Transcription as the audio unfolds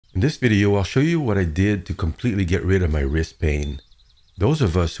In this video, I'll show you what I did to completely get rid of my wrist pain. Those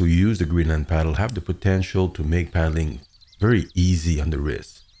of us who use the Greenland paddle have the potential to make paddling very easy on the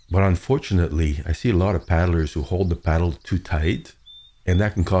wrist. But unfortunately, I see a lot of paddlers who hold the paddle too tight, and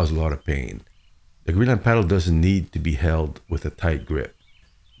that can cause a lot of pain. The Greenland paddle doesn't need to be held with a tight grip.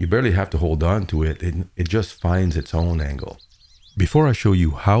 You barely have to hold on to it, and it just finds its own angle. Before I show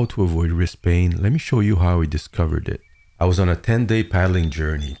you how to avoid wrist pain, let me show you how I discovered it. I was on a 10-day paddling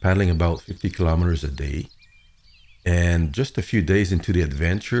journey, paddling about 50 kilometers a day. And just a few days into the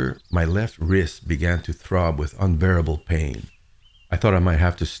adventure, my left wrist began to throb with unbearable pain. I thought I might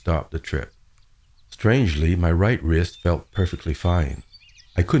have to stop the trip. Strangely, my right wrist felt perfectly fine.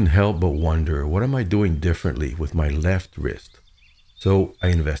 I couldn't help but wonder, what am I doing differently with my left wrist? So I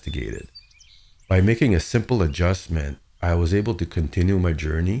investigated. By making a simple adjustment, I was able to continue my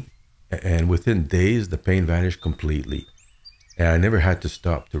journey, and within days, the pain vanished completely, and I never had to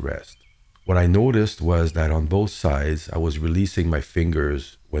stop to rest. What I noticed was that on both sides, I was releasing my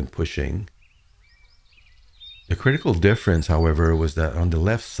fingers when pushing. The critical difference, however, was that on the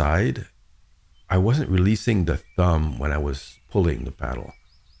left side, I wasn't releasing the thumb when I was pulling the paddle.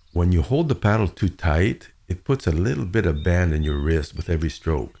 When you hold the paddle too tight, it puts a little bit of band in your wrist with every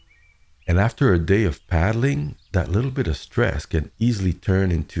stroke. And after a day of paddling, that little bit of stress can easily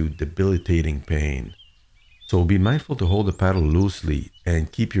turn into debilitating pain. So be mindful to hold the paddle loosely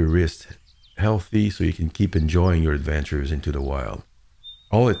and keep your wrist healthy so you can keep enjoying your adventures into the wild.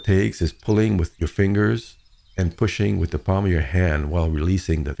 All it takes is pulling with your fingers and pushing with the palm of your hand while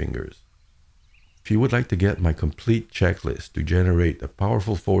releasing the fingers. If you would like to get my complete checklist to generate a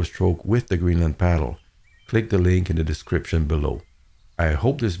powerful 4-stroke with the Greenland paddle, click the link in the description below. I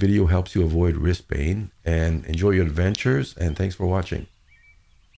hope this video helps you avoid wrist pain and enjoy your adventures, and thanks for watching.